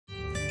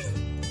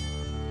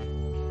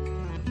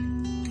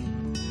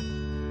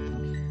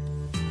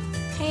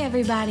Hey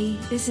everybody,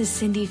 this is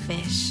Cindy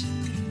Fish.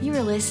 You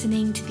are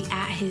listening to the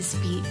At His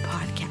Feet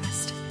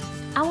podcast.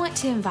 I want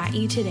to invite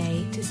you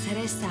today to set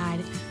aside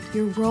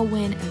your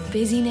whirlwind of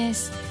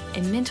busyness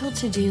and mental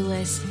to-do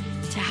list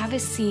to have a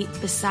seat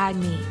beside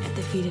me at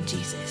the feet of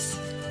Jesus.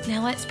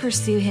 Now let's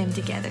pursue Him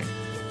together.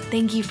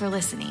 Thank you for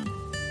listening.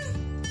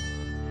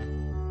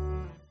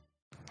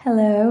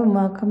 Hello and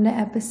welcome to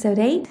episode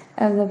 8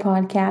 of the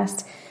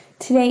podcast.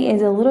 Today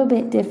is a little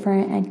bit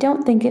different. I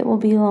don't think it will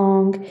be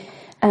long.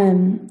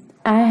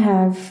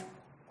 I've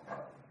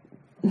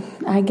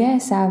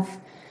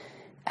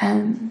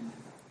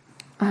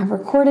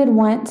recorded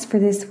once for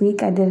this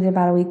week. I did it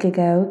about a week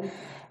ago.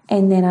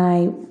 And then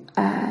I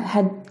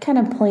had kind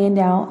of planned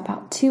out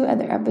about 2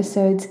 other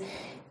episodes.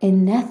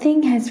 And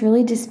nothing has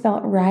really just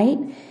felt right.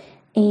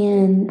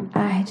 And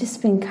I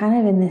just been kind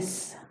of in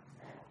this,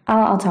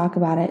 I'll talk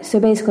about it. So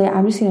basically,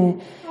 I'm just going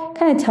to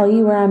kind of tell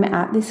you where I'm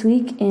at this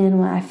week and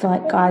what I feel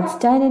like God's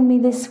done in me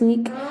this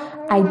week.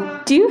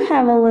 I do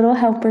have a little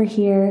helper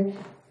here,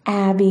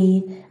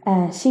 Abby.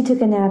 She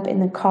took a nap in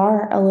the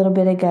car a little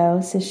bit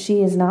ago, so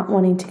she is not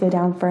wanting to go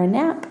down for a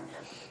nap.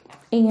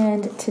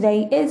 And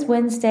today is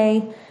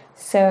Wednesday,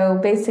 so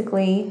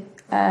basically,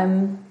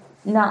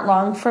 not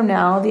long from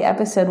now, the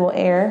episode will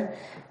air,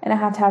 and I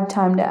have to have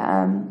time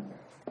to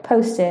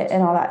post it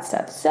and all that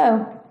stuff.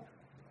 So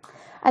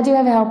I do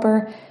have a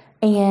helper,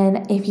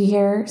 and if you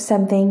hear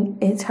something,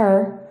 it's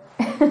her.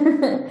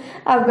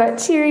 I've got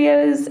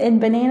Cheerios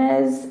and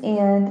bananas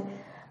and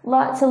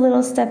lots of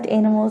little stuffed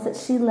animals that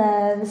she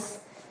loves.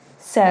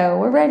 So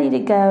we're ready to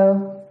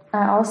go.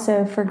 I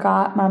also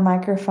forgot my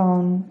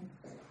microphone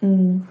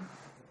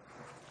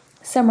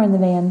somewhere in the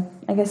van.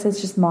 I guess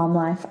it's just mom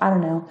life. I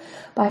don't know.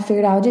 But I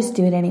figured I would just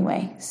do it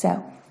anyway.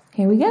 So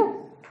here we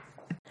go.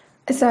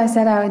 So I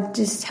said I would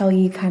just tell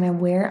you kind of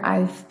where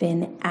I've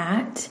been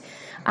at.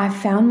 I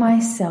found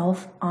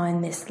myself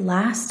on this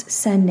last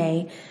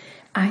Sunday.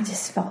 I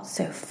just felt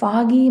so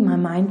foggy. My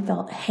mind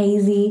felt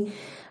hazy.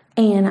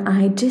 And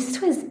I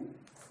just was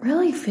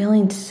really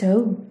feeling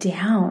so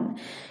down.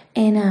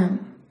 And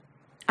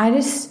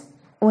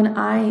when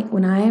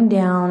I am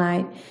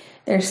down,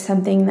 there's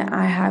something that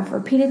I have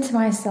repeated to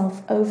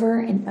myself over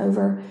and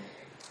over,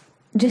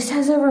 just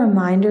as a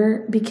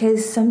reminder,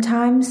 because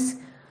sometimes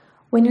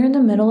when you're in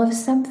the middle of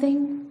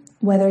something,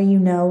 whether you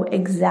know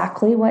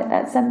exactly what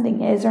that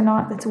something is or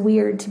not, it's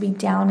weird to be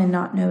down and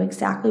not know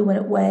exactly what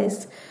it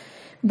was.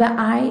 But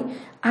I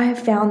have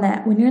found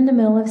that when you're in the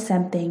middle of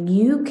something,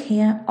 you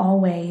can't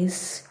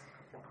always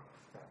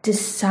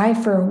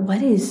decipher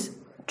what is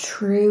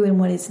true and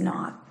what is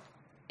not,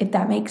 if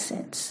that makes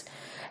sense.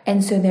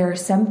 And so there are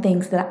some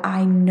things that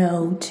I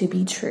know to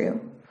be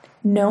true.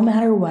 No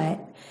matter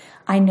what,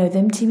 I know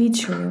them to be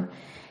true.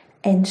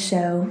 And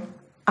so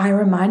I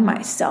remind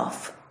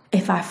myself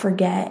if I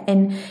forget.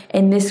 And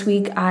this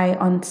week,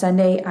 on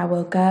Sunday, I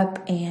woke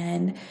up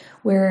and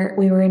we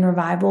were in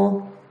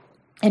revival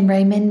in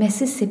Raymond,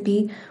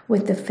 Mississippi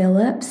with the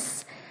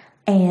Phillips,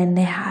 and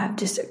they have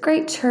just a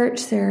great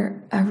church. They're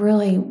a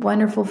really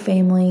wonderful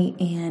family,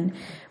 and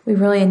we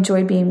really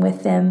enjoyed being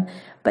with them.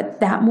 But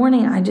that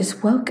morning, I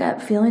just woke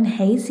up feeling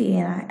hazy,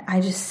 and I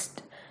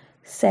just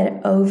said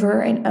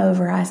over and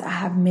over, as I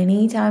have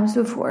many times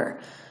before,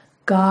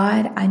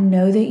 God, I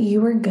know that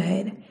you are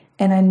good,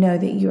 and I know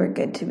that you are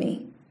good to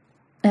me.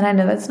 And I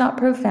know that's not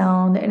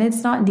profound, and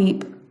it's not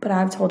deep, but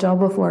I've told y'all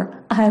before,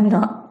 I'm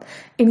not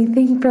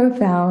anything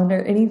profound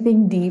or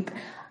anything deep.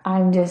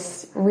 I'm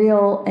just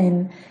real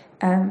and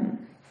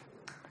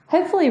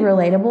hopefully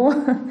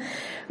relatable.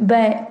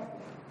 But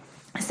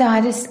so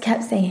I just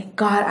kept saying,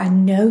 God, I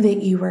know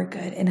that you are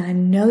good, and I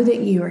know that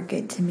you are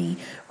good to me.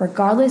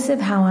 Regardless of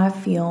how I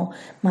feel,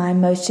 my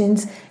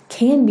emotions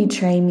can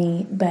betray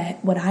me,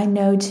 but what I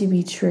know to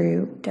be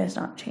true does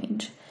not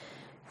change.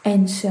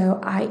 And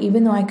so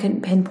even though I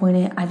couldn't pinpoint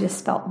it, I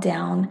just felt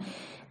down.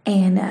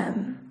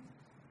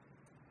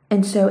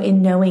 And so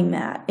in knowing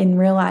that and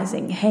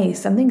realizing, hey,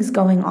 something's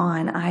going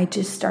on, I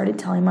just started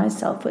telling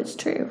myself what's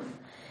true.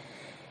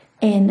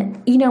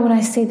 And, when I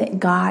say that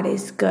God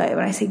is good,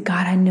 when I say,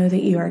 God, I know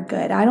that you are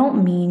good, I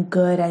don't mean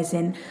good as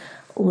in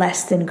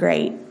less than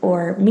great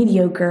or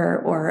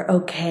mediocre or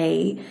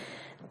okay.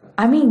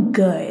 I mean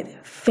good,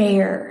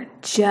 fair,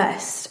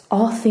 just,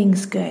 all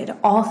things good,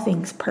 all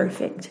things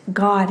perfect.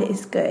 God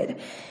is good.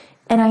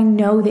 And I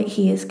know that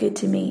He is good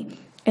to me.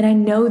 And I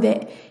know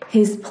that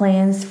His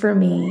plans for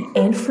me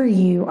and for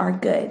you are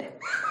good.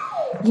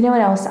 You know what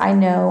else I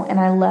know, and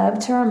I love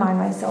to remind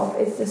myself,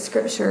 is the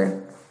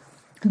scripture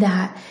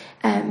that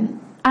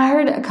I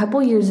heard a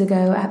couple years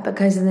ago at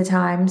Because of the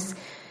Times.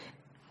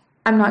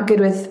 I'm not good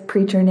with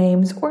preacher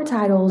names or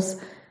titles,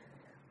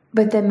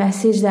 but the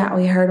message that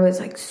we heard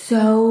was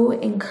so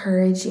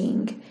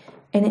encouraging.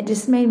 And it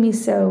just made me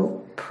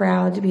so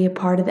proud to be a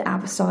part of the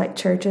Apostolic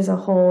Church as a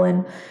whole.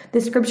 And the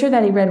scripture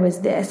that he read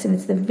was this, and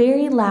it's the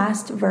very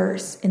last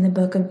verse in the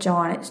book of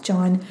John. It's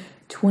John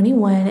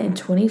 21 and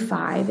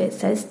 25. It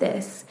says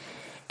this,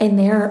 and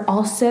there are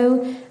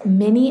also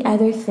many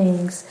other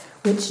things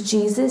which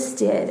Jesus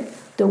did,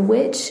 The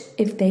which,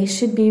 if they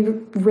should be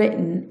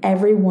written,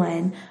 every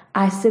one,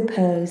 I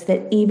suppose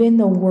that even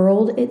the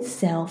world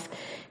itself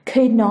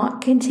could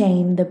not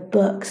contain the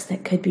books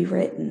that could be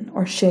written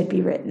or should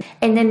be written.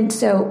 And then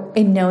so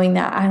in knowing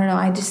that, I don't know,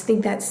 I just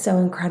think that's so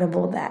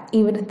incredible that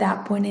even at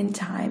that point in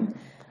time,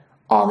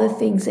 all the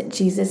things that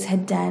Jesus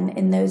had done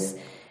in those,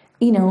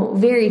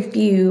 very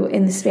few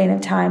in the span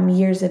of time,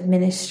 years of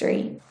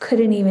ministry,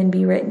 couldn't even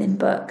be written in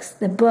books.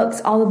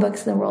 All the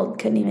books in the world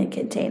couldn't even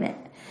contain it.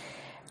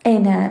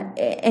 And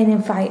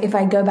if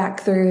I go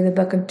back through the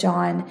book of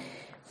John,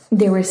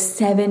 there were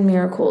 7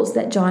 miracles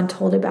that John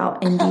told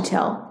about in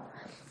detail.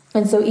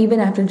 And so even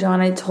after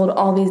John had told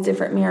all these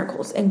different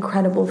miracles,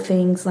 incredible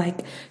things,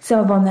 like some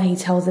of them that he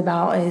tells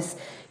about is,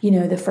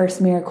 the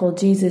first miracle,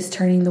 Jesus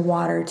turning the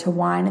water to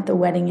wine at the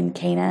wedding in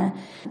Cana.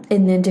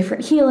 And then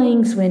different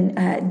healings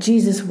when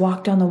Jesus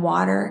walked on the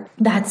water.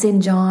 That's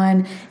in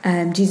John.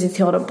 Jesus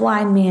healed a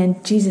blind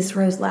man. Jesus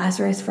rose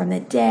Lazarus from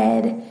the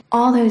dead.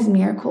 All those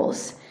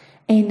miracles.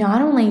 And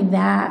not only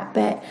that,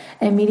 but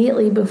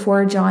immediately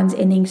before John's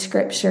ending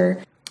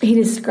scripture, he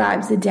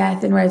describes the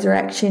death and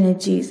resurrection of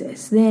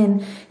Jesus.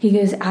 Then he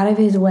goes out of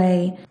his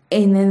way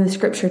and then the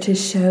scripture to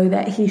show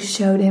that he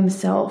showed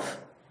himself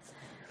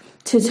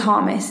to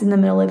Thomas in the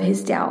middle of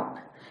his doubt,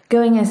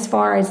 going as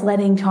far as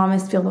letting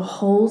Thomas feel the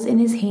holes in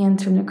his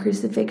hands from the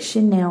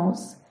crucifixion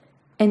nails.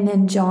 And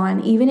then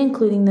John, even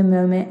including the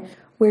moment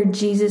where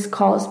Jesus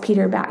calls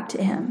Peter back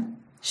to him,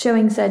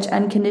 showing such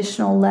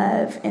unconditional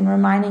love and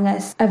reminding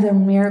us of the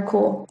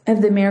miracle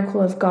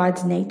of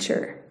God's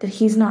nature, that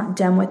he's not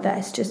done with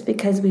us just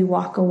because we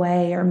walk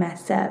away or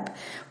mess up,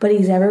 but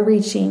he's ever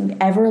reaching,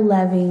 ever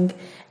loving,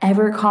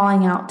 ever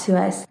calling out to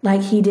us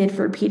like he did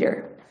for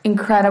Peter.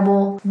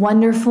 Incredible,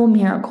 wonderful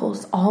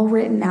miracles all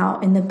written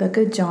out in the book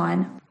of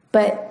John,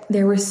 but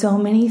there were so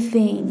many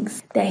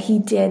things that he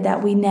did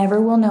that we never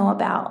will know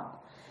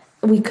about.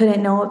 We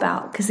couldn't know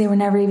about because they were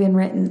never even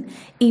written,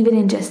 even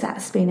in just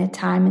that span of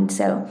time. And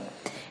so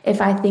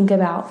if I think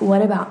about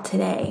what about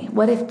today?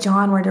 What if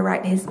John were to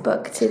write his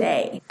book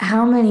today?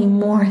 How many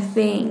more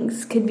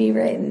things could be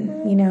written,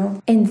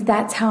 And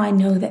that's how I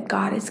know that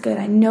God is good.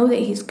 I know that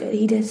he's good.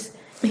 He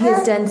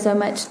has done so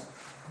much,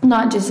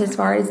 not just as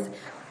far as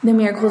the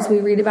miracles we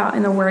read about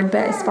in the Word,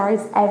 but as far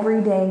as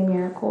everyday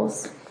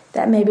miracles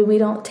that maybe we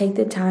don't take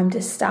the time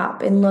to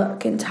stop and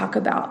look and talk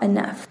about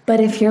enough. But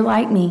if you're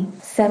like me,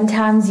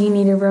 sometimes you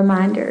need a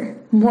reminder,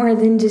 more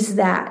than just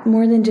that,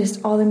 more than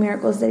just all the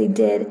miracles that he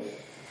did.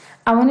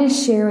 I want to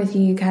share with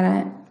you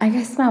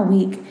my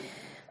week.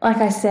 Like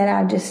I said,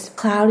 I'm just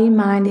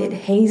cloudy-minded,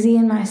 hazy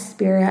in my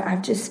spirit.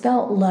 I've just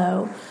felt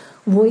low.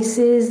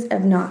 Voices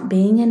of not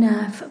being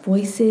enough,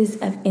 voices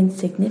of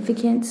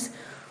insignificance,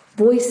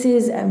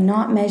 voices of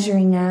not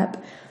measuring up,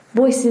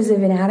 voices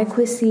of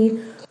inadequacy,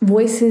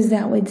 voices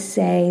that would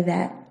say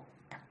that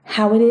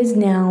how it is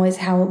now is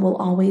how it will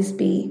always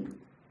be.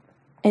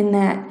 And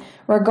that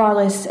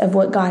regardless of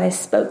what God has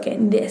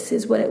spoken, this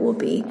is what it will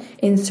be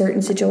in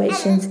certain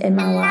situations in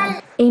my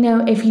life.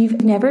 If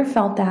you've never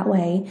felt that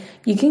way,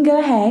 you can go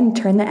ahead and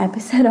turn the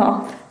episode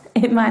off.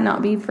 It might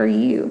not be for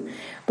you.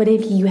 But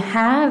if you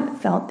have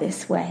felt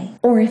this way,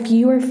 or if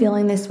you are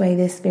feeling this way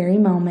this very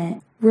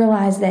moment,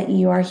 realize that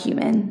you are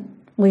human.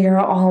 We are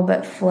all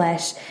but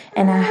flesh.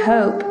 And I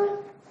hope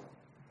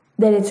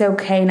that it's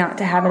okay not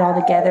to have it all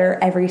together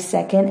every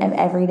second of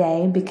every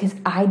day, because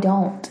I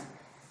don't.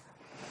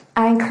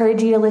 I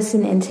encourage you to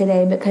listen in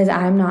today because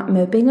I'm not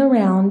moping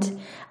around.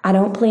 I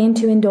don't plan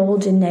to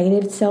indulge in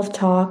negative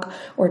self-talk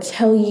or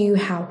tell you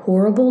how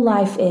horrible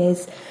life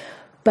is,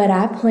 but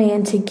I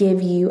plan to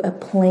give you a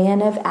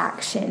plan of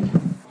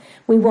action.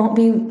 We won't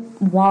be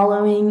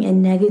wallowing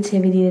in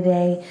negativity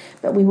today,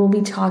 but we will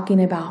be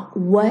talking about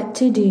what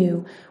to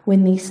do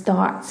when these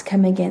thoughts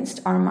come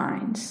against our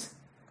minds,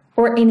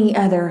 or any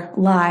other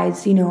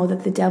lies,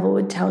 that the devil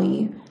would tell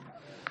you.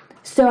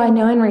 So I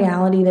know in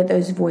reality that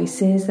those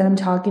voices that I'm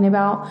talking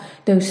about,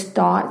 those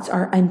thoughts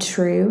are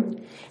untrue.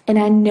 And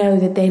I know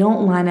that they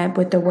don't line up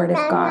with the Word of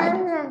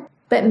God.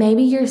 But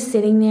maybe you're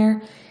sitting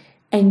there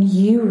and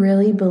you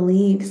really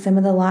believe some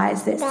of the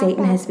lies that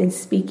Satan has been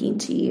speaking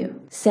to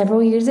you.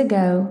 Several years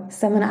ago,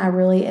 someone I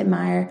really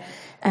admire,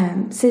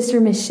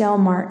 Sister Michelle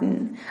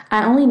Martin.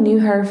 I only knew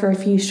her for a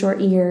few short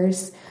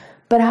years,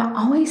 but I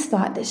always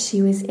thought that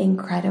she was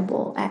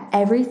incredible at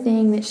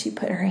everything that she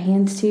put her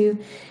hands to.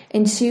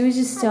 And she was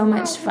just so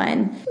much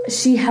fun.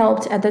 She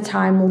helped at the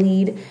time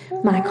lead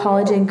my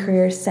college and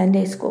career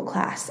Sunday school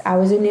class. I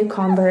was a new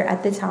convert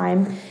at the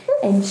time,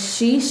 and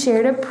she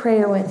shared a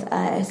prayer with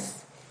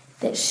us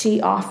that she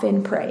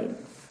often prayed.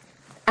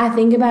 I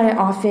think about it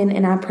often,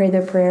 and I pray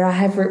the prayer. I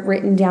have it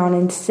written down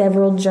in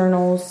several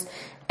journals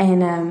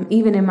and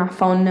even in my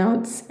phone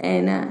notes.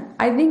 And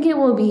I think it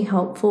will be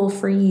helpful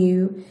for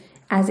you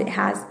as it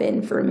has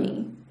been for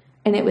me.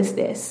 And it was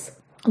this: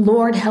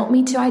 Lord, help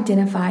me to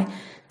identify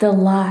the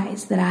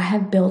lies that I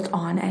have built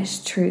on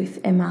as truth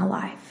in my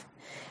life.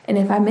 And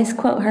if I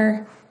misquote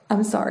her,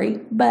 I'm sorry,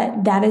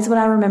 but that is what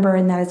I remember,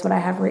 and that is what I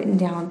have written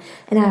down,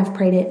 and I have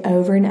prayed it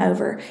over and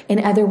over.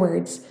 In other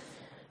words,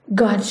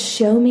 God,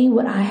 show me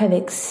what I have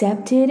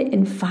accepted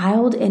and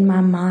filed in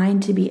my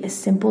mind to be a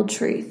simple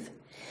truth,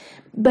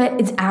 but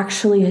it's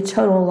actually a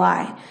total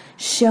lie.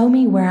 Show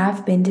me where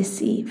I've been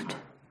deceived.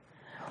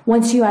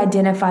 Once you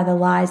identify the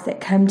lies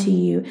that come to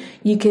you,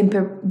 you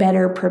can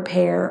better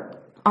prepare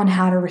on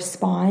how to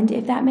respond,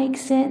 if that makes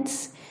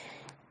sense.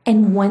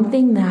 And one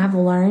thing that I've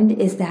learned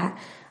is that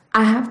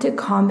I have to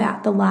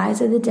combat the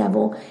lies of the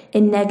devil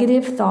and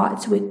negative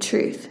thoughts with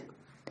truth.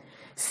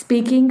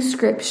 Speaking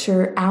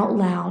scripture out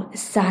loud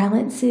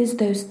silences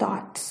those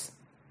thoughts.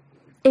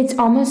 It's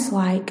almost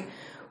like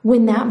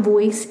when that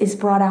voice is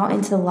brought out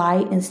into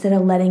light, instead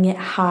of letting it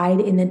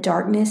hide in the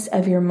darkness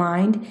of your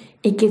mind,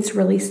 it gets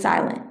really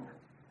silent.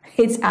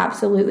 It's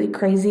absolutely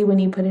crazy when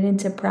you put it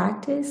into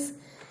practice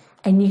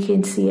and you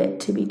can see it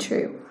to be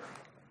true.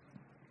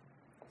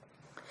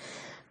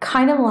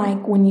 Kind of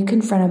like when you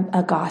confront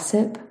a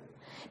gossip,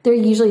 they're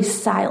usually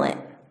silent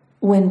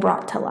when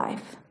brought to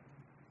light.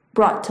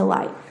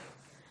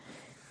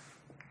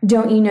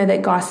 Don't you know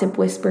that gossip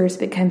whispers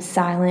become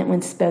silent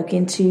when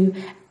spoken to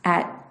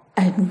at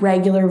a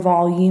regular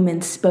volume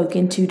and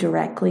spoken to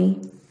directly?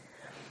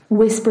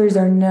 Whispers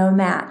are no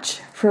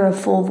match for a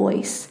full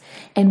voice,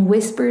 and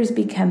whispers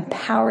become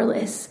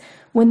powerless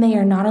when they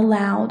are not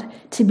allowed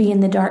to be in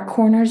the dark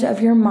corners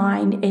of your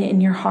mind and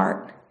in your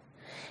heart.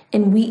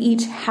 And we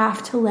each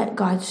have to let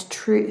God's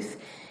truth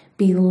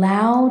be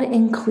loud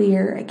and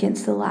clear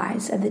against the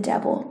lies of the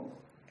devil.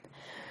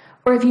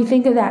 Or if you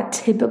think of that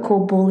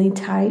typical bully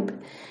type,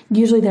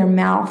 usually their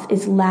mouth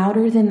is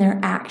louder than their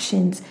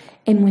actions,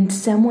 and when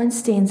someone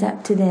stands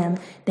up to them,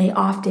 they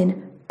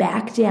often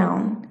back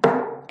down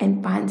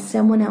and find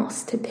someone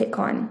else to pick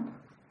on.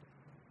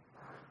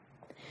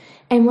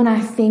 And when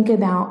I think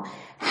about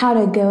how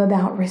to go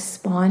about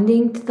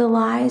responding to the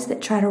lies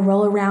that try to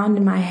roll around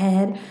in my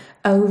head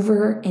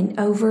over and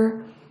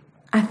over,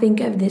 I think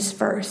of this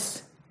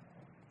verse.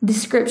 The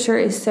scripture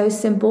is so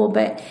simple,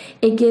 but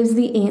it gives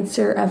the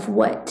answer of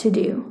what to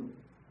do.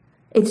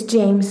 It's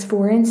James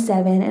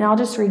 4:7, and I'll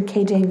just read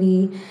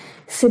KJV.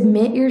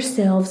 Submit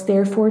yourselves,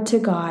 therefore, to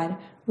God.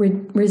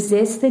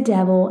 Resist the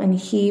devil, and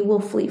he will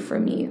flee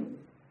from you.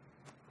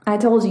 I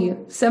told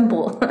you,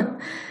 simple.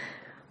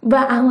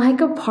 But I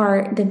like a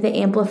part that the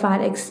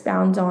Amplified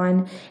expounds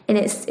on, and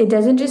it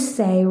doesn't just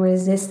say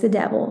resist the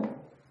devil.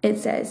 It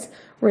says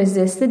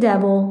resist the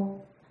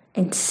devil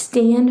and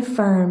stand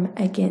firm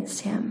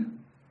against him.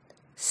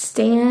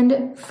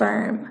 Stand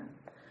firm.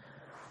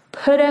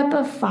 Put up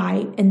a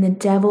fight and the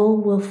devil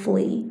will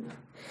flee.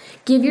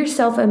 Give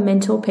yourself a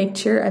mental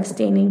picture of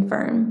standing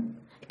firm.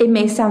 It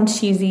may sound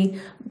cheesy,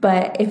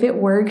 but if it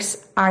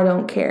works, I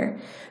don't care.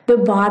 The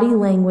body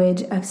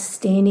language of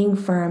standing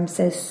firm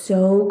says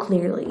so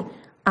clearly,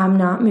 I'm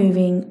not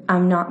moving,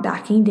 I'm not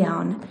backing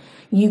down.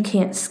 You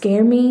can't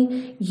scare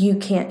me, you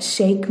can't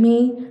shake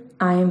me.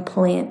 I am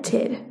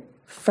planted,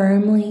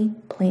 firmly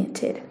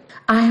planted.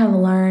 I have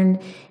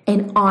learned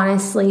and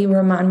honestly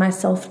remind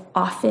myself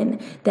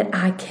often that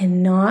I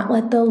cannot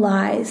let the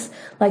lies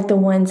like the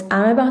ones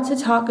I'm about to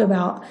talk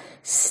about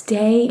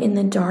stay in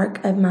the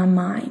dark of my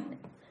mind.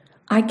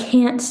 I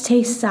can't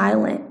stay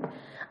silent.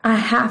 I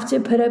have to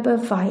put up a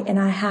fight and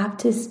I have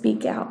to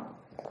speak out.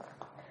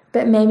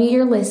 But maybe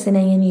you're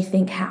listening and you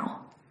think, how?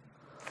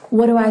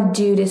 What do I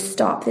do to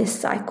stop this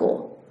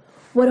cycle?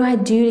 What do I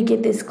do to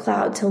get this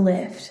cloud to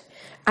lift?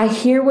 I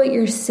hear what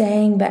you're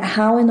saying, but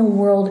how in the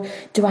world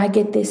do I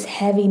get this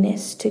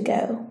heaviness to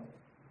go?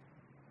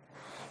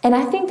 And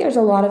I think there's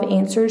a lot of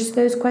answers to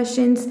those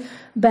questions,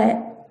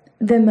 but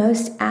the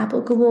most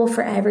applicable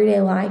for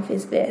everyday life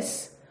is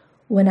this.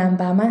 When I'm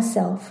by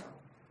myself,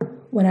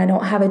 when I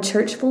don't have a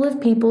church full of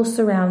people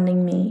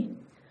surrounding me,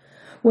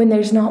 when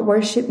there's not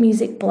worship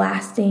music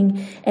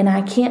blasting and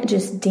I can't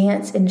just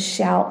dance and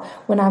shout,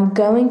 when I'm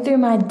going through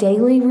my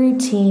daily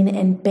routine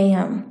and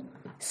bam,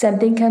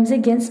 something comes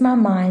against my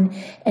mind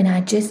and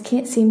I just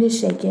can't seem to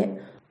shake it,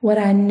 what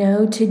I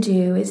know to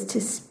do is to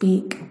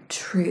speak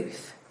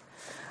truth.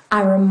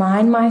 I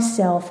remind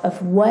myself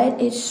of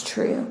what is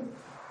true.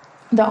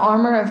 The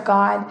armor of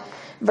God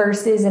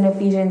verses in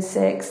Ephesians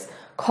 6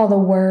 call the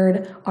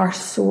word our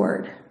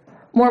sword,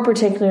 more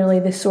particularly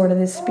the sword of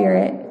the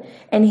Spirit.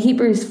 And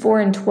Hebrews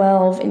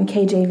 4:12 in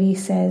KJV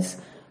says,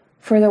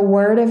 for the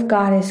word of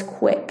God is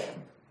quick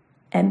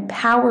and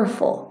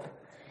powerful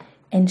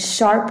and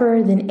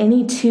sharper than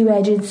any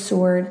two-edged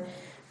sword,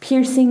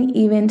 piercing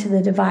even to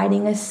the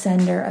dividing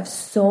asunder of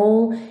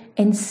soul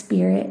and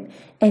spirit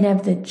and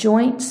of the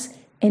joints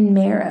and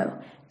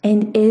marrow,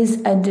 and is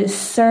a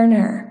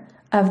discerner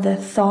of the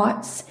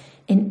thoughts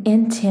and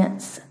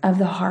intents of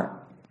the heart.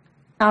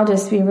 I'll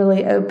just be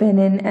really open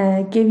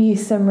and give you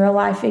some real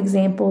life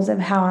examples of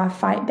how I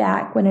fight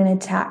back when an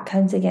attack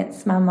comes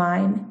against my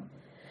mind.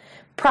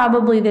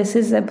 Probably this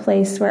is a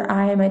place where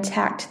I am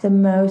attacked the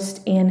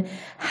most and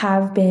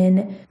have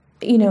been,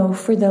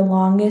 for the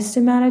longest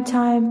amount of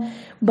time.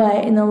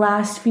 But in the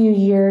last few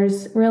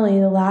years, really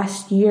the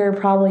last year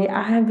probably,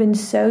 I have been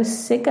so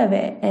sick of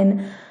it.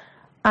 And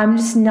I'm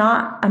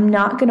not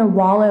going to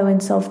wallow in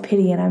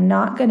self-pity, and I'm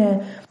not going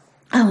to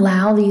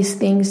allow these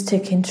things to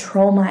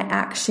control my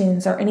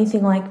actions or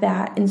anything like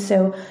that. And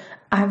so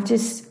I've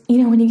just,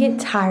 when you get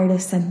tired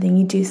of something,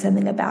 you do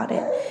something about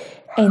it.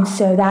 And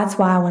so that's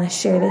why I want to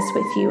share this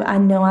with you. I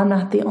know I'm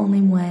not the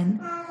only one.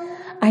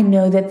 I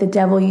know that the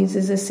devil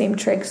uses the same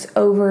tricks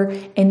over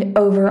and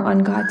over on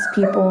God's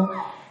people.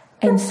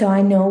 And so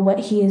I know what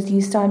he has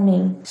used on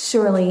me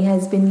surely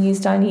has been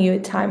used on you a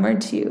time or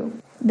two.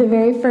 The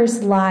very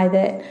first lie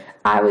that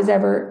I was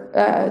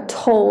ever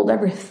told,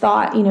 ever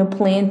thought,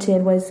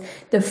 planted was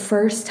the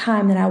first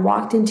time that I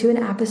walked into an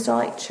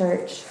apostolic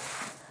church.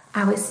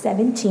 I was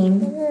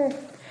 17.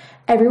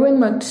 Everyone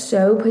looked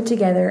so put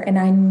together, and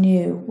I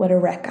knew what a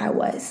wreck I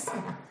was.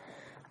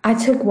 I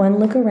took one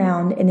look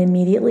around and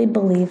immediately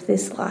believed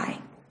this lie.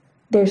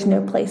 There's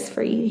no place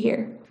for you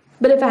here.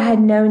 But if I had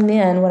known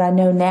then what I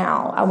know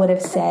now, I would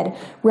have said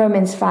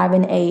Romans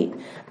 5:8,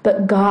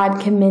 but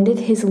God commended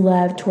his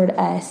love toward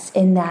us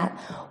in that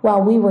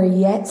while we were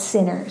yet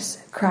sinners,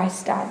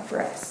 Christ died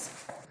for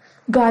us.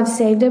 God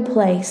saved a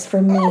place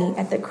for me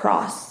at the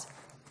cross.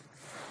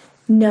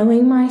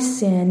 Knowing my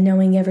sin,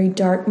 knowing every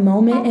dark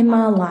moment in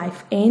my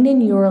life and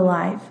in your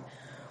life,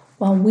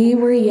 while we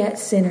were yet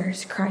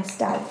sinners, Christ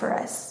died for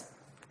us.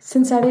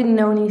 Since I didn't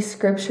know any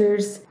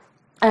scriptures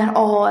at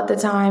all at the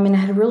time, and I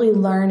had really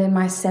learned in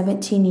my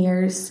 17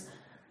 years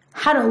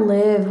how to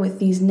live with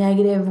these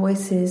negative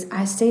voices,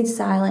 I stayed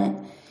silent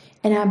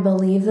and I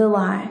believed the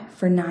lie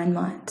for 9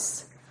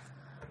 months.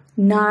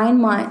 9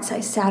 months I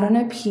sat on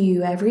a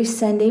pew every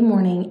Sunday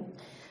morning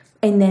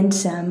and then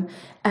some,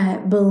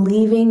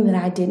 believing that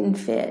I didn't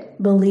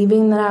fit,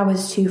 believing that I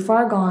was too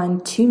far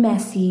gone, too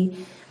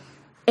messy.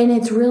 And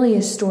it's really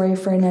a story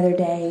for another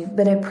day,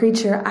 but a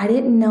preacher I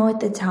didn't know at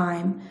the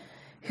time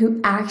who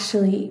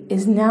actually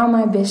is now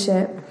my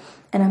bishop,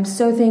 and I'm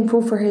so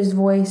thankful for his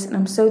voice, and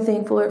I'm so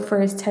thankful for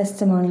his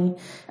testimony.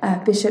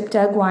 Bishop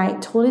Doug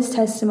White told his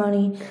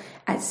testimony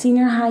at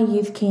senior high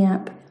youth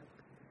camp,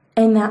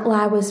 and that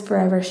lie was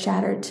forever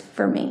shattered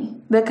for me,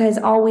 because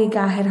all week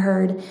I had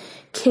heard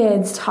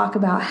kids talk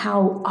about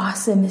how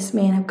awesome this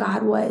man of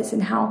God was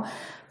and how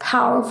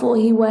powerful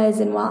he was,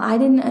 and while I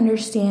didn't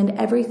understand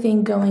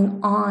everything going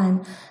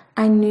on,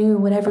 I knew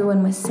what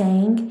everyone was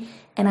saying,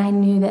 and I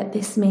knew that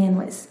this man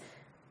was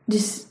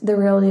just the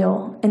real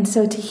deal. And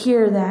so to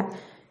hear that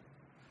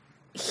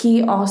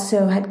he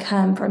also had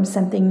come from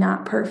something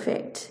not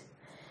perfect,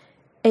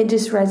 it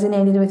just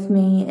resonated with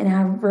me. And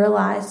I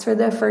realized for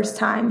the first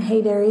time,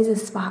 hey, there is a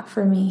spot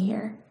for me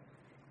here.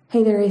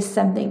 Hey, there is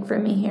something for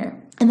me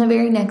here. And the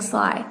very next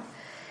lie,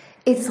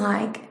 it's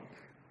like,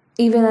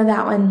 even though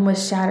that one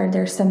was shattered,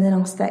 there's something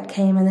else that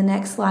came. And the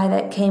next lie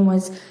that came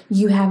was,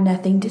 you have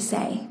nothing to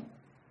say.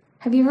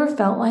 Have you ever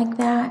felt like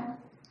that?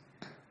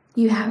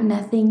 You have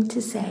nothing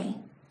to say.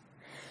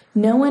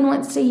 No one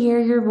wants to hear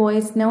your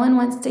voice. No one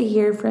wants to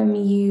hear from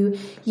you.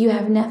 You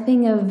have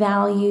nothing of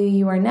value.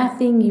 You are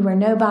nothing. You are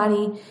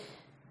nobody.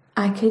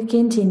 I could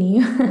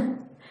continue.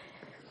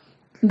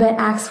 But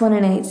Acts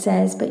 1:8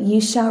 says, but you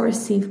shall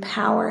receive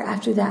power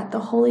after that the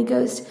Holy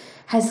Ghost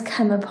has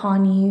come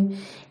upon you,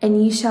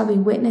 and you shall be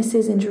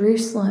witnesses in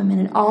Jerusalem and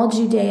in all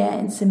Judea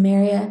and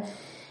Samaria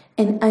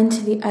and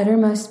unto the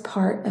uttermost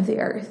part of the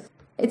earth.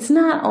 It's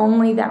not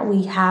only that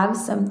we have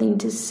something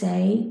to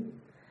say,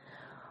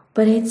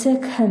 but it's a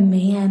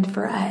command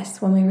for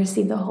us when we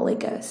receive the Holy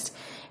Ghost.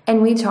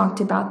 And we talked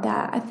about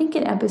that, I think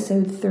in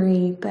episode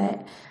 3,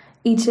 but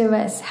each of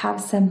us have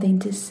something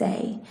to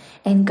say.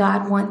 And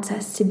God wants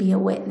us to be a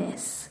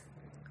witness.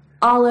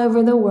 All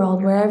over the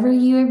world, wherever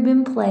you have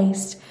been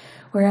placed,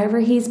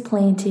 wherever he's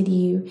planted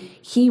you,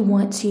 he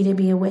wants you to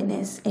be a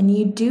witness. And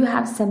you do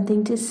have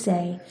something to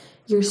say.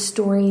 Your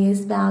story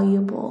is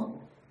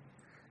valuable.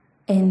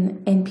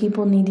 And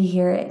people need to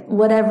hear it,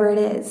 whatever it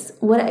is.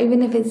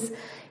 Even if it's,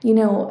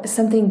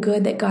 something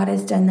good that God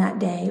has done that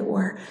day,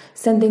 or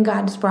something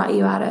God's brought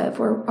you out of,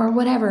 or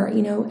whatever,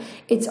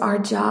 it's our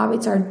job,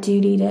 it's our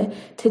duty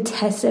to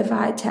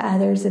testify to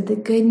others of the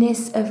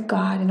goodness of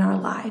God in our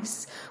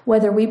lives.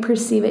 Whether we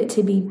perceive it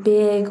to be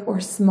big or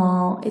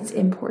small, it's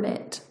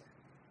important.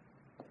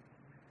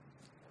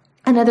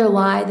 Another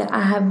lie that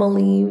I have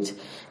believed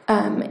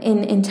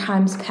in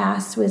times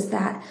past was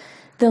that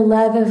the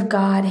love of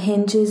God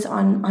hinges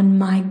on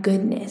my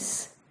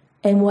goodness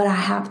and what I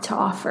have to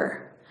offer.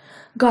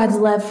 God's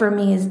love for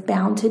me is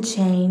bound to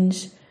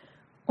change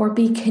or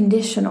be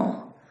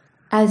conditional,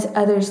 as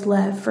others'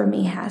 love for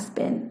me has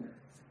been.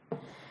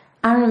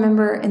 I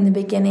remember in the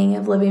beginning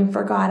of living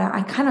for God,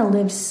 I kind of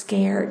lived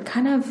scared.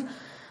 If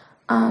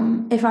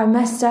I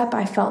messed up,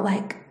 I felt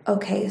like,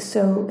 okay,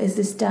 so is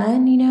this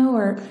done,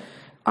 or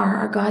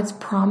are God's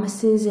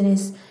promises and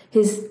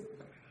his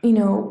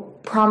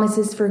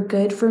promises for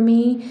good for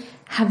me,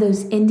 have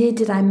those ended?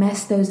 Did I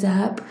mess those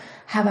up?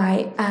 Have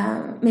I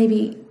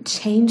maybe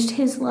changed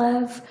his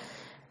love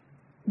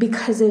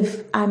because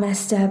of I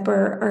messed up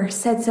or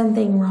said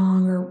something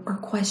wrong or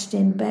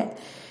questioned? But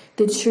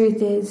the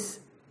truth is,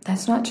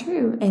 That's not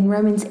true. And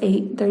Romans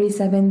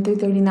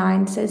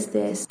 8:37-39 says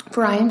this,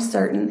 "For I am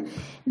certain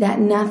that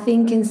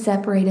nothing can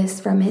separate us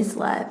from his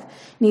love,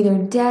 neither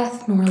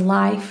death nor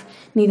life,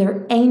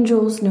 neither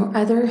angels nor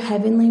other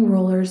heavenly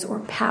rulers or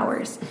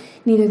powers,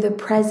 neither the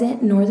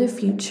present nor the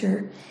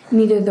future,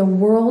 neither the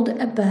world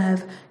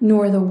above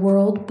nor the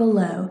world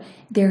below.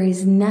 There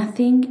is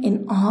nothing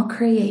in all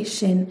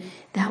creation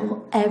that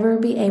will ever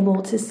be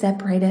able to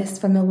separate us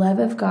from the love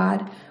of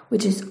God,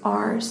 which is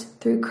ours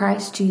through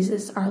Christ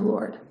Jesus our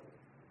Lord."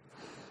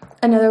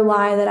 Another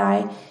lie that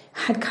I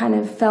had kind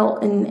of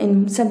felt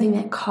and something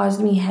that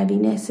caused me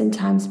heaviness in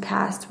times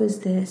past was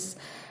this: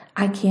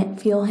 I can't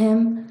feel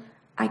him.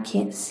 I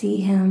can't see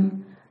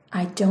him.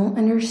 I don't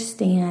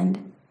understand.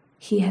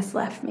 He has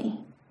left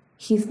me.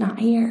 He's not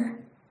here.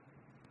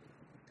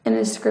 And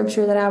a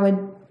scripture that I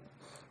would,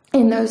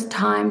 in those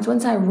times,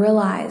 once I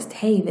realized,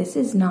 hey, this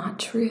is not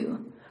true,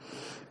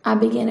 I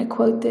began to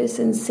quote this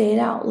and say it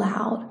out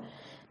loud.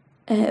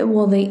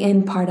 The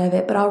end part of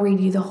it, but I'll read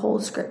you the whole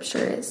scripture.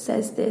 It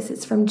says this.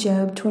 It's from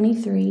Job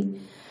 23.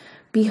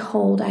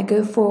 "Behold, I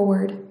go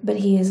forward, but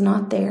he is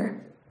not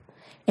there,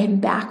 and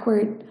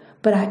backward,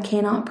 but I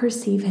cannot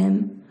perceive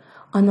him.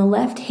 On the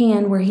left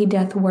hand where he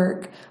doth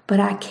work, but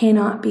I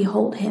cannot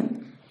behold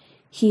him.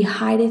 He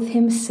hideth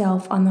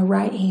himself on the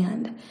right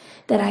hand,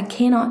 that I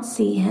cannot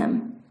see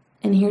him."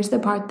 And here's the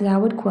part that I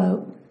would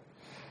quote.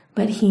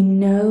 "But he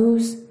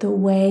knows the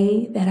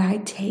way that I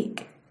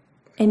take.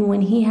 And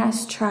when he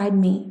has tried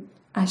me,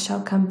 I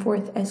shall come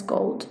forth as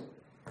gold."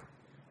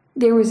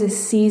 There was a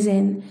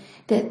season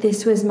that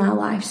this was my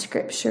life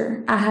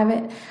scripture.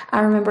 I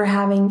remember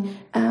having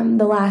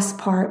the last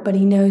part, "But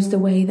he knows the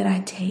way that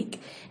I take.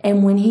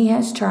 And when he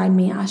has tried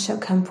me, I shall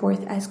come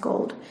forth as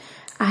gold."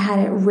 I had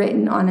it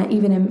written on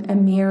even a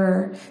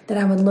mirror that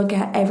I would look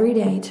at every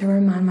day to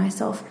remind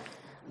myself,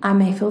 I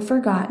may feel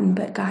forgotten,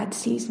 but God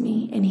sees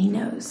me and he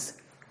knows.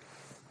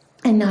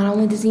 And not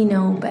only does he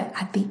know, but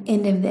at the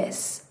end of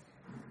this,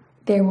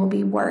 there will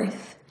be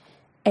worth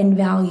and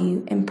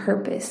value and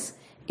purpose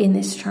in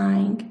this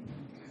trying.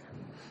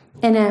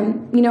 And,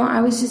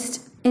 I was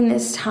just in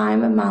this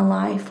time of my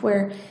life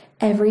where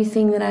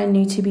everything that I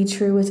knew to be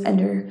true was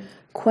under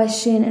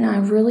question. And I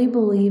really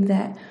believe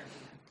that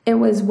it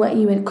was what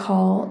you would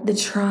call the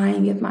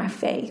trying of my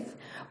faith.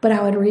 But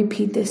I would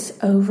repeat this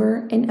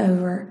over and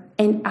over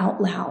and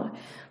out loud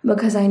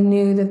because I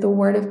knew that the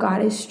word of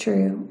God is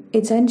true.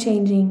 It's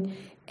unchanging,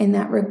 and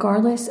that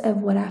regardless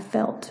of what I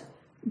felt,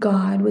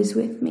 God was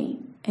with me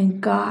and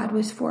God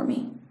was for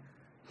me.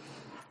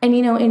 And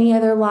any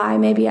other lie,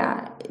 maybe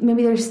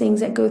there's things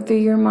that go through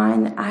your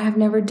mind that I have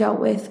never dealt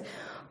with,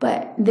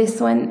 but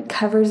this one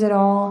covers it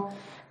all.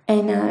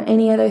 And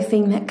any other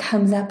thing that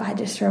comes up, I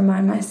just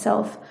remind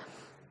myself.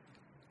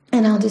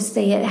 And I'll just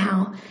say it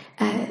how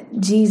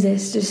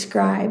Jesus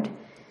described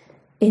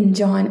in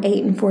John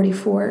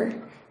 8:44.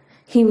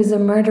 "He was a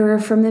murderer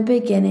from the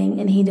beginning,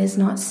 and he does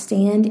not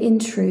stand in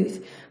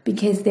truth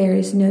because there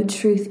is no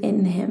truth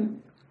in him.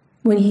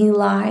 When he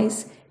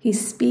lies, he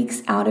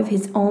speaks out of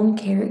his own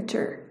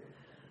character,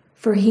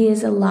 for he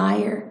is a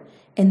liar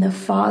and the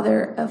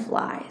father of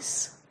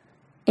lies."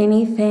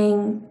 Any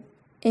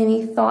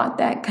thought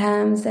that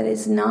comes that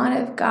is not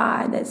of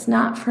God, that's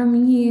not from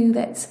you,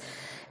 that's,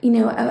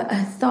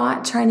 a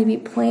thought trying to be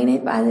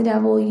planted by the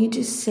devil, you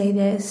just say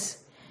this: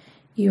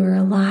 you are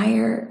a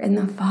liar and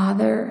the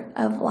father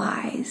of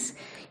lies.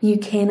 You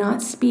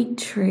cannot speak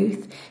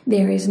truth.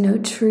 There is no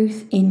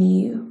truth in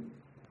you.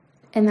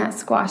 And that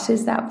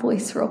squashes that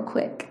voice real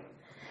quick.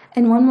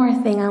 And one more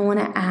thing I want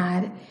to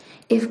add.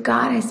 If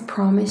God has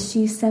promised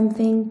you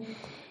something,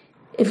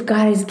 if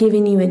God has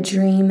given you a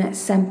dream that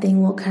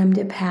something will come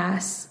to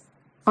pass,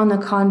 on the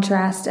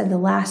contrast of the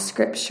last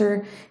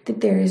scripture, that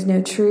there is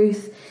no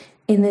truth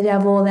in the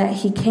devil, that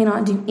he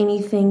cannot do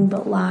anything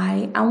but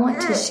lie, I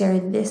want to share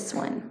this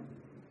one.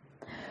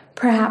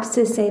 Perhaps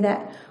to say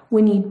that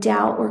when you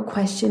doubt or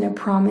question a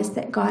promise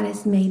that God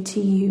has made to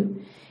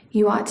you,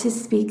 you ought to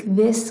speak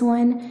this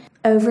one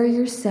over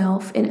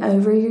yourself and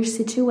over your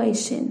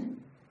situation.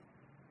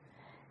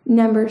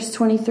 Numbers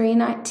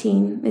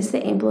 23:19, this is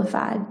the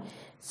Amplified,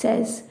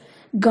 says,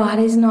 "God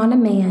is not a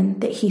man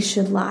that he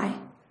should lie,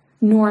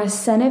 nor a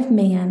son of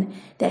man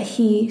that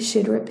he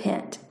should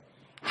repent.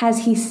 Has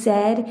he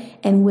said,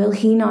 and will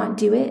he not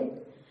do it?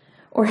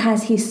 Or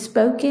has he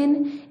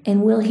spoken,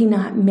 and will he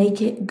not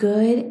make it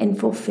good and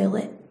fulfill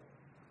it?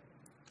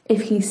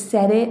 If he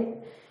said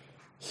it,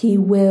 he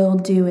will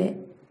do it.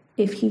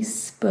 If he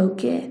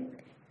spoke it,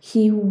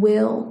 he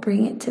will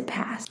bring it to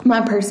pass."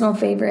 My personal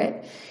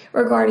favorite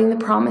regarding the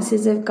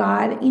promises of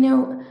God,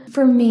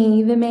 for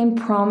me, the main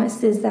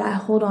promises that I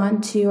hold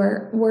on to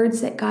are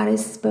words that God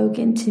has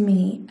spoken to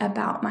me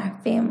about my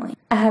family.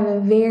 I have a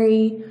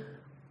very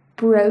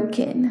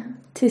broken,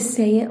 to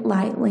say it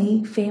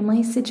lightly,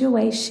 family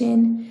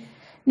situation,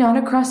 not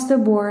across the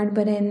board,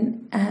 but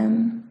in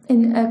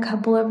a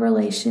couple of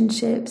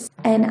relationships.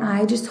 And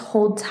I just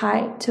hold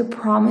tight to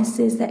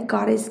promises that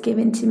God has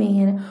given to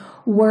me and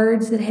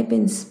words that have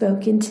been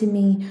spoken to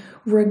me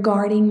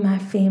regarding my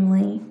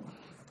family.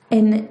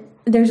 And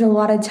there's a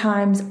lot of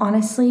times,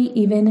 honestly,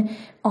 even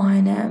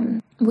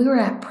on, we were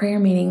at prayer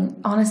meeting,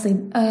 honestly,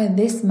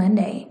 this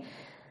Monday,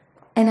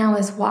 and I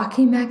was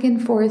walking back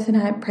and forth and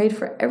I prayed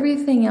for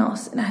everything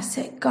else. And I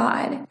said,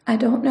 God, I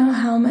don't know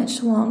how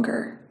much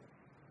longer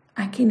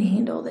I can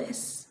handle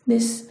this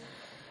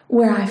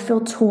where I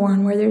feel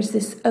torn, where there's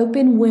this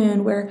open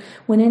wound, where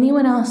when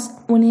anyone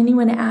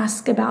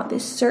asks about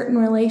this certain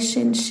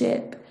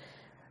relationship,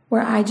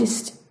 where I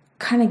just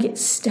kind of get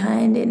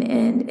stunned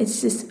and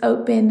it's this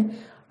open,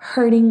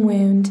 hurting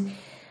wound.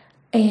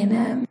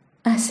 And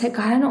I said,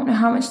 God, I don't know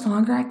how much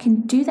longer I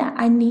can do that.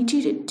 I need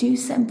you to do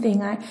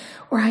something.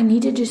 I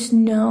need to just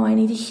know. I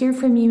need to hear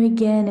from you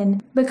again.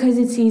 And because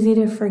it's easy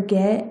to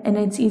forget and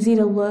it's easy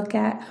to look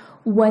at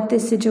what the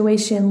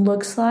situation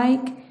looks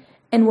like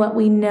and what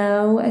we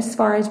know as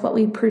far as what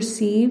we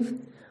perceive,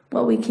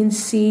 what we can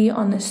see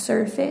on the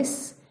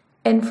surface,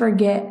 and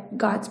forget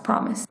God's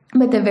promise.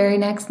 But the very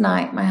next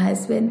night, my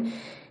husband,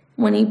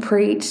 when he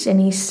preached and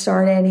he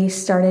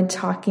started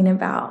talking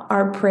about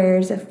our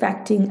prayers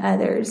affecting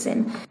others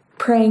and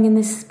praying in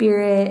the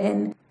Spirit.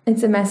 And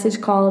it's a message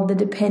called The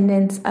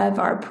Dependence of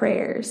Our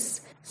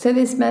Prayers. So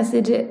this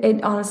message,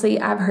 it honestly,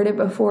 I've heard it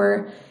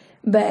before,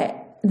 but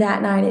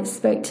that night it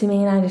spoke to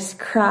me and I just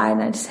cried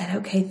and I just said,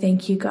 okay,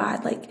 thank you,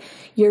 God. Like,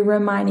 you're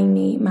reminding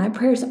me my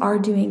prayers are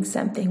doing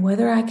something,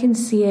 whether I can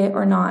see it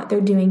or not,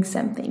 they're doing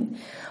something.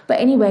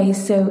 But anyway,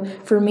 so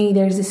for me,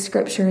 there's a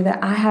scripture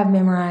that I have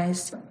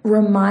memorized,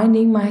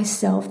 reminding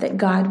myself that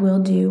God will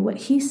do what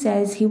he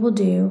says he will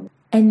do,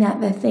 and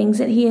that the things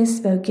that he has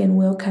spoken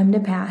will come to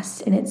pass.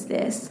 And it's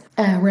this,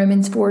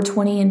 Romans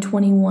 4:20 and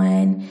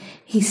 21.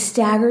 He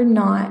staggered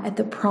not at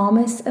the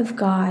promise of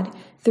God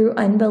through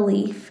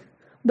unbelief,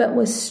 but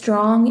was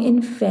strong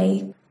in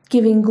faith,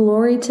 giving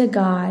glory to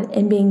God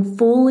and being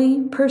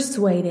fully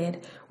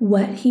persuaded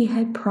what he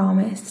had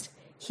promised,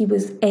 he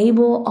was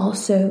able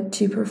also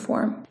to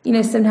perform. You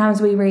know,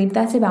 sometimes we read,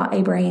 that's about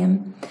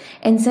Abraham.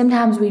 And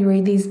sometimes we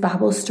read these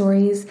Bible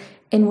stories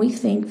and we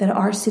think that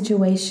our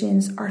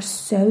situations are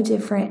so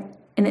different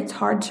and it's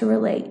hard to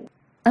relate.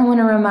 I want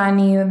to remind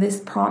you of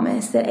this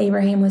promise that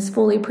Abraham was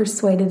fully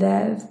persuaded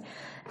of.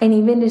 And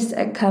even just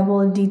a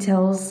couple of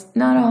details,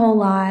 not a whole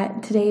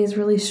lot, today is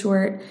really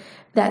short,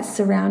 that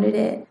surrounded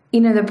it.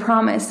 You know, the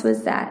promise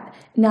was that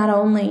not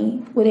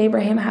only would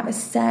Abraham have a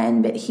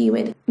son, but he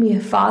would be a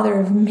father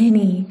of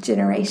many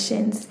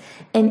generations.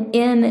 And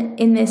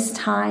in this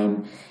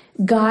time,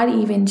 God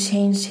even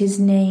changed his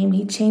name.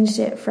 He changed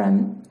it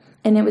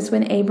and it was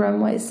when Abram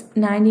was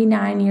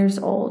 99 years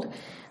old.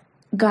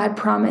 God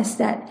promised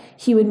that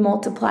he would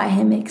multiply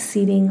him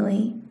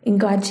exceedingly. And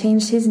God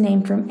changed his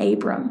name from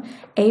Abram.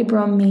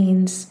 Abram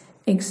means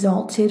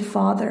exalted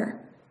father.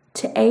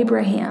 To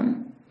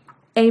Abraham,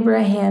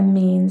 Abraham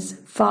means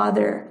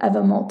father of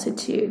a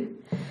multitude.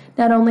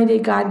 Not only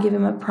did God give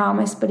him a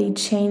promise, but he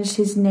changed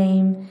his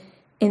name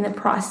in the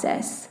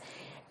process.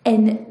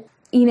 And,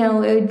 you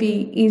know, it would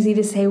be easy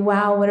to say,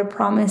 wow, what a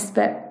promise.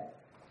 But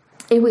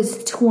it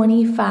was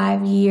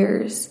 25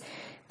 years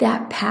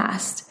that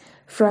passed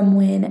from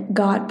when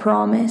God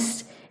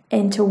promised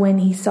and to when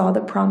he saw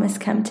the promise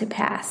come to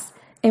pass.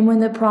 And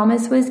when the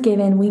promise was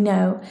given, we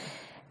know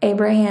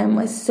Abraham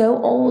was so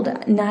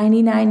old,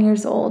 99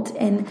 years old,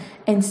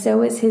 and so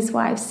was his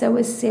wife, so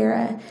was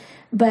Sarah.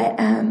 But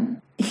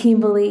he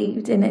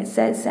believed, and it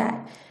says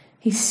that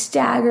he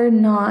staggered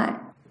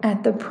not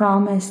at the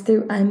promise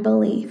through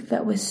unbelief,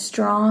 but was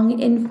strong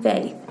in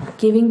faith,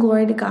 giving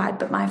glory to God.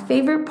 But my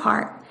favorite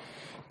part,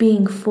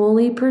 being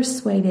fully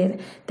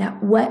persuaded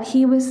that what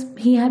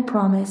he had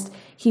promised,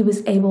 he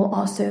was able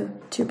also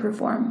to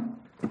perform.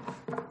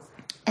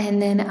 And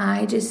then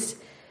I just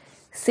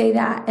say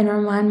that and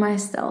remind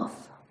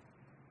myself,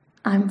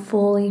 I'm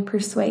fully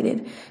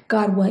persuaded.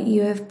 God, what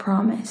you have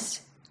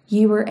promised,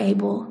 you were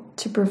able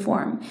to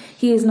perform.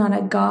 He is not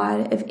a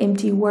God of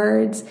empty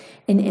words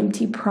and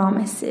empty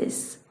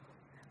promises,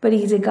 but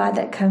he's a God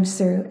that comes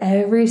through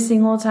every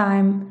single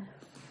time.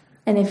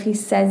 And if he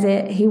says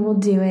it, he will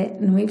do it.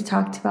 And we've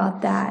talked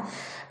about that.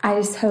 I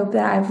just hope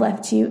that I've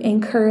left you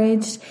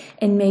encouraged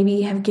and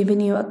maybe have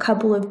given you a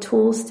couple of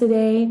tools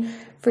today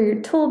for your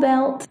tool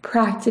belt,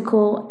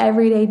 practical,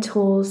 everyday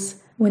tools.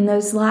 When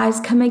those lies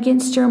come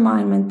against your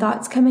mind, when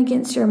thoughts come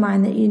against your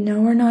mind that you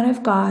know are not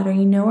of God or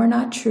you know are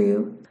not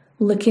true,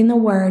 look in the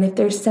Word. If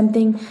there's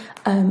something,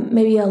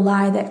 maybe a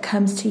lie that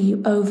comes to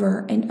you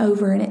over and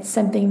over, and it's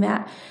something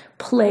that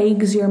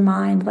plagues your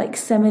mind, like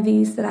some of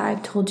these that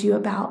I've told you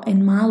about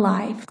in my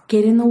life,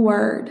 get in the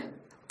Word,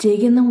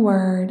 dig in the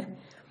Word,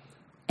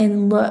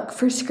 and look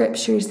for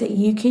scriptures that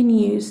you can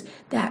use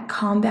that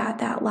combat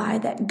that lie,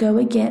 that go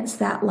against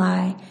that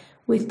lie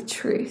with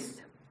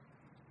truth.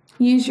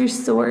 Use your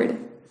sword.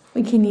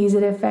 We can use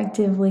it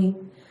effectively,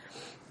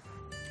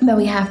 but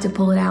we have to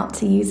pull it out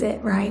to use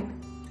it, right?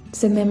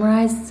 So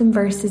memorize some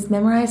verses,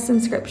 memorize some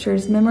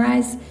scriptures,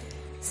 memorize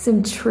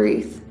some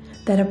truth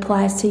that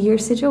applies to your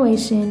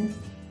situation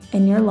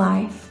and your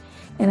life.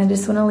 And I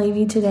just want to leave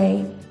you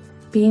today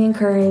being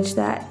encouraged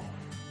that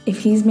if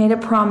he's made a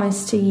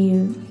promise to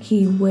you,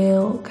 he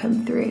will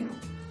come through.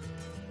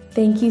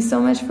 Thank you so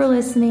much for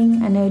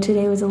listening. I know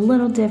today was a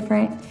little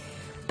different,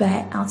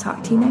 but I'll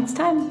talk to you next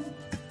time.